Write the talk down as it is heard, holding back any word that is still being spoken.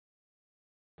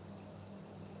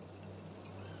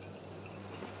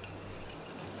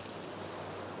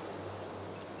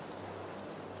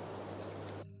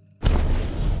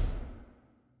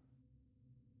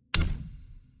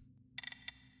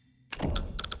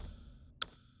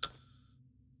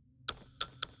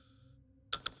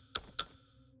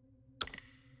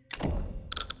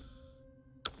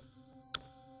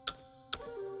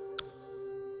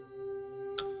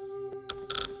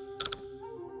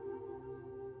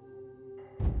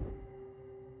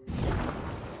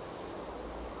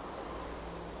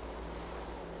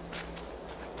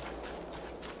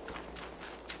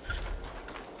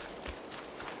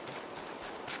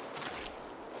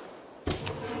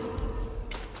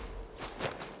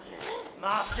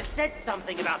Master said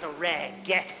something about a rare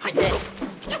guest today.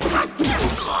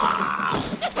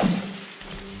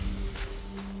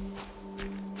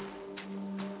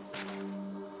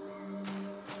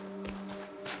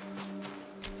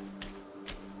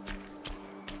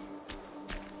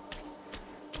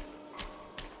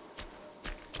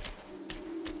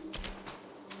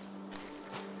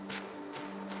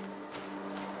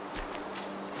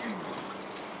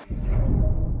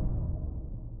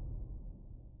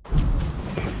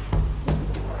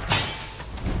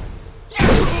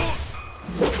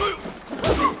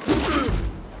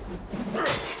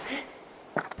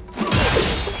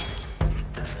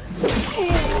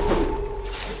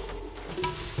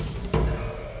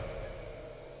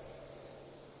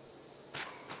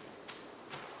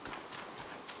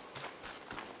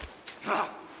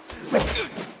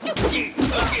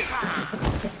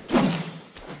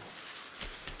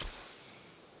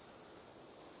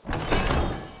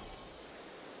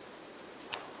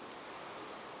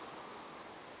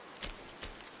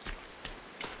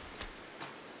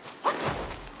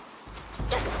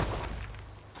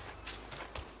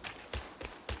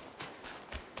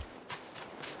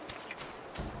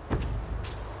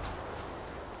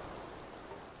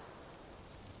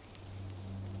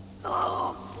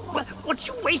 What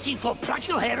you waiting for? Pluck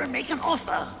your hair and make an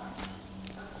offer.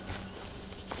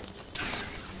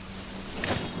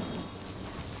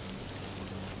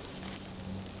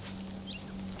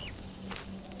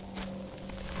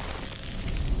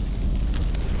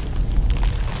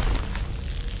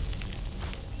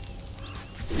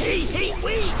 Hey,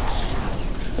 wait!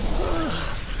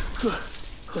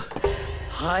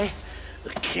 I,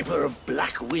 the keeper of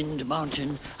Black Wind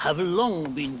Mountain, have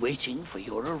long been waiting for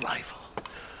your arrival.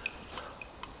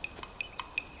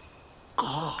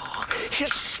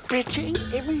 His spitting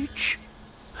image,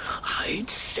 I'd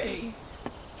say.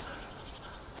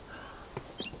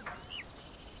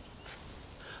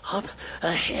 Up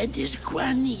ahead is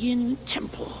Guan Yin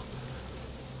Temple.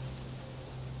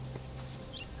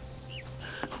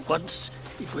 Once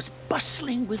it was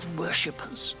bustling with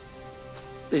worshippers,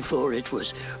 before it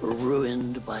was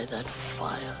ruined by that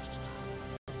fire.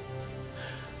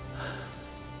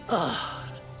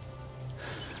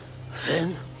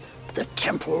 Then the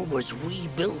temple was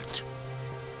rebuilt.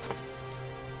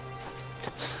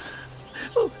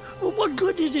 What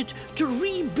good is it to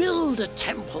rebuild a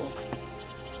temple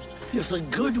if the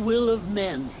goodwill of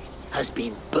men has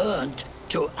been burned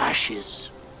to ashes?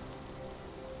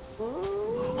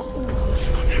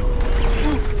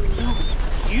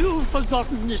 You've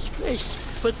forgotten this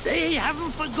place, but they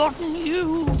haven't forgotten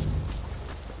you.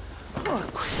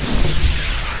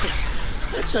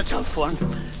 That's a tough one.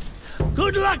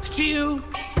 Good luck to you.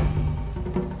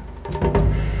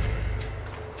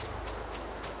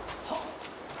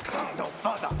 No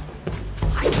further.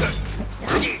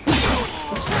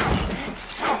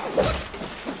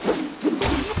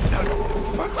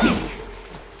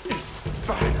 It's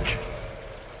back.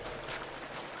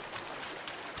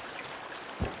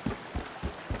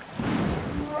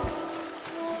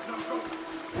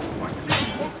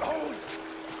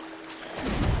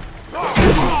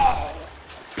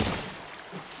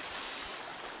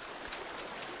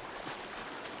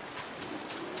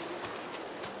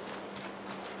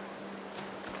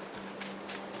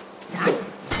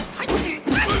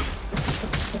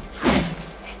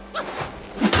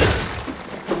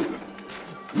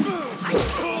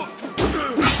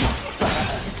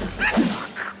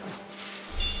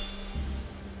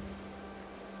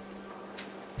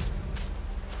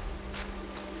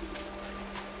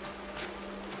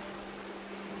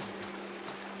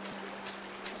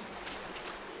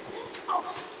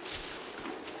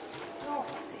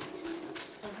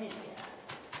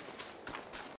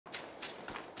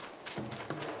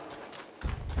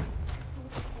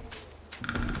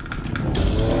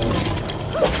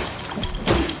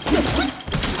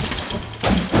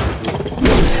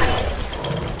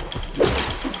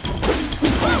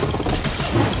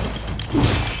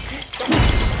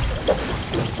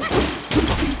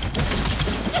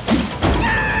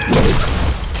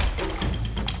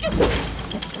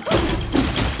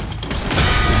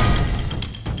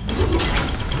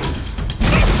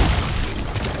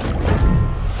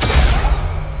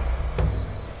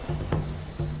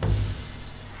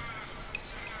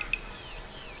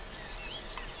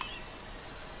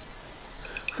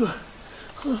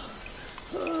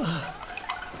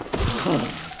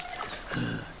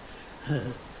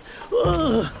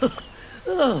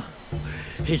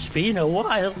 It's been a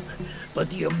while, but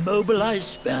the immobilized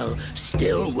spell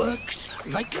still works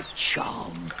like a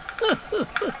charm.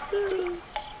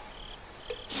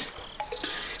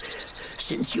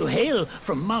 Since you hail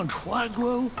from Mount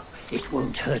Huaguo, it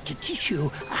won't hurt to teach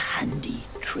you a handy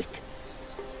trick.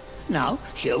 Now,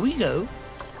 here we go.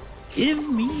 Give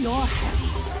me your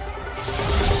hand.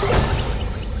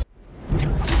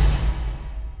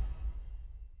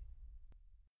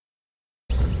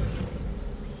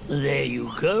 There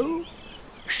you go.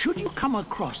 Should you come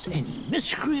across any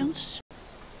miscreants,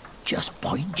 just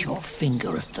point your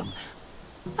finger at them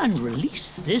and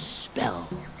release this spell.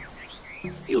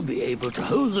 You'll be able to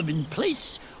hold them in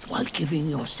place while giving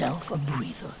yourself a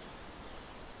breather.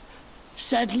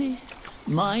 Sadly,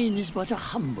 mine is but a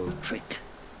humble trick.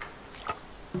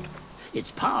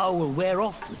 Its power will wear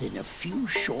off within a few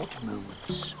short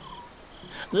moments.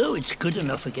 Though it's good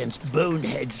enough against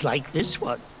boneheads like this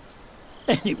one.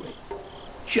 Anyway,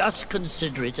 just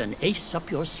consider it an ace up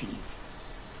your sleeve.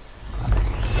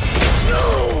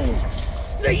 No!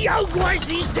 The young ones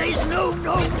these days know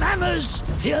no manners!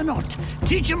 Fear not,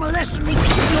 teach them a lesson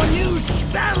with your new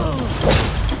spell!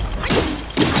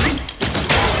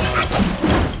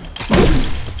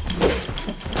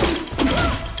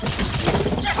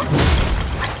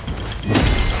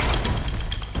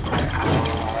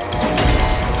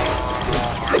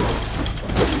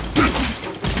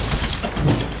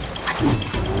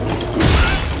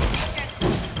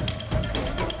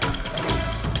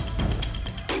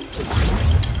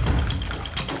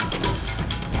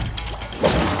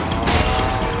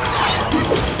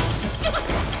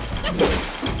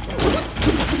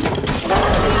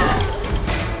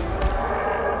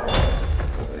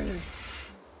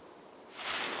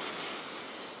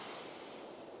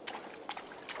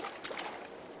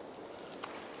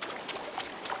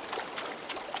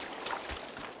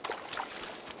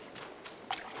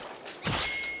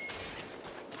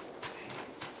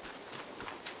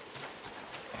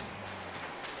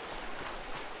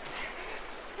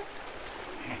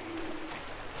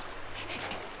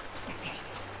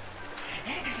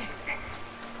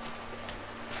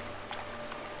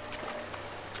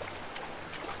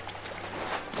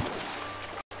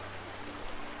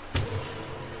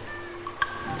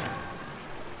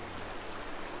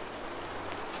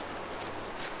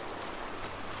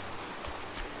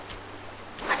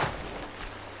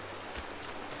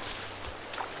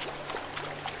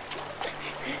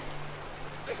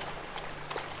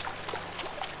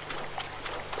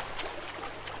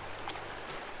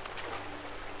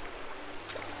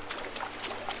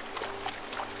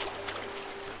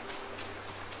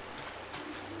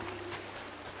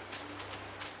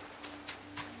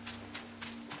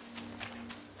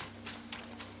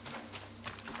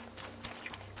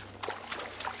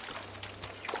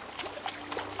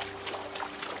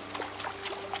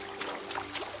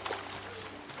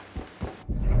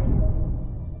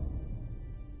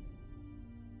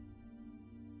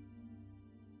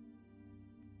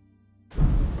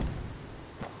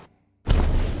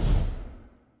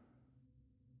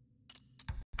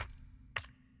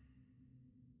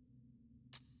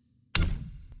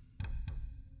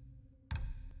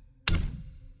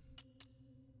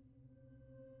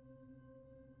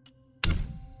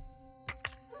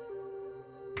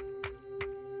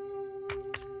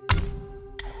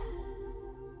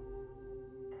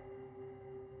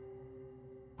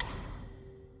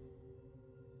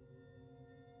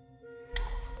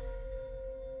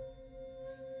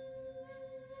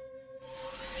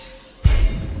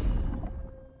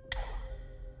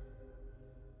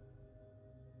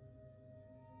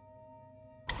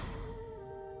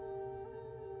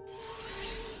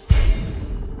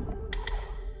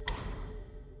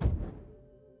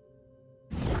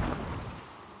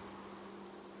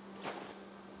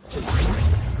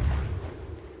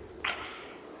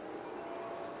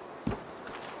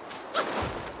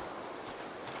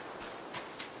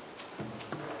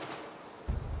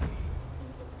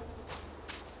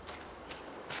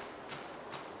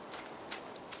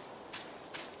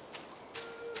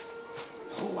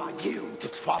 Who are you to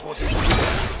trouble this?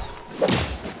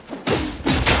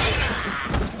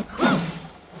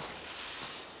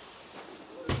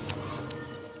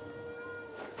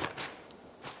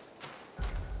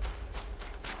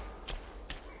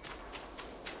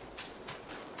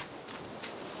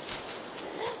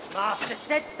 Master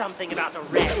said something about a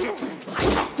red.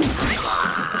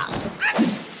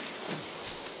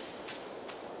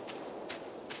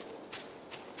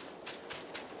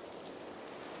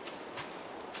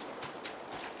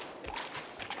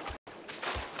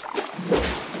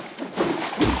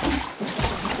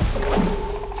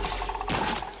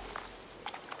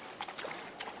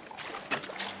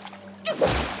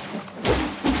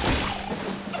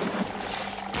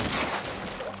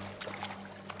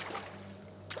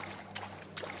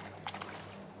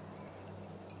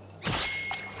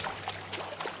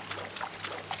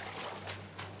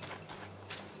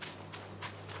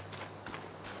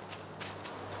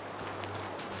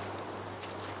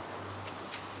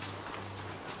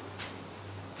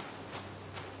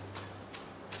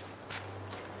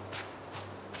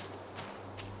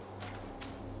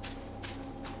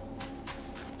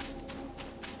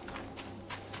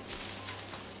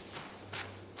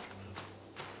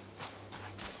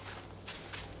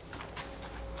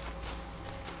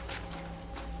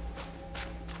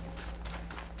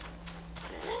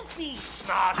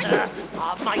 smarter,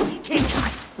 our mighty king.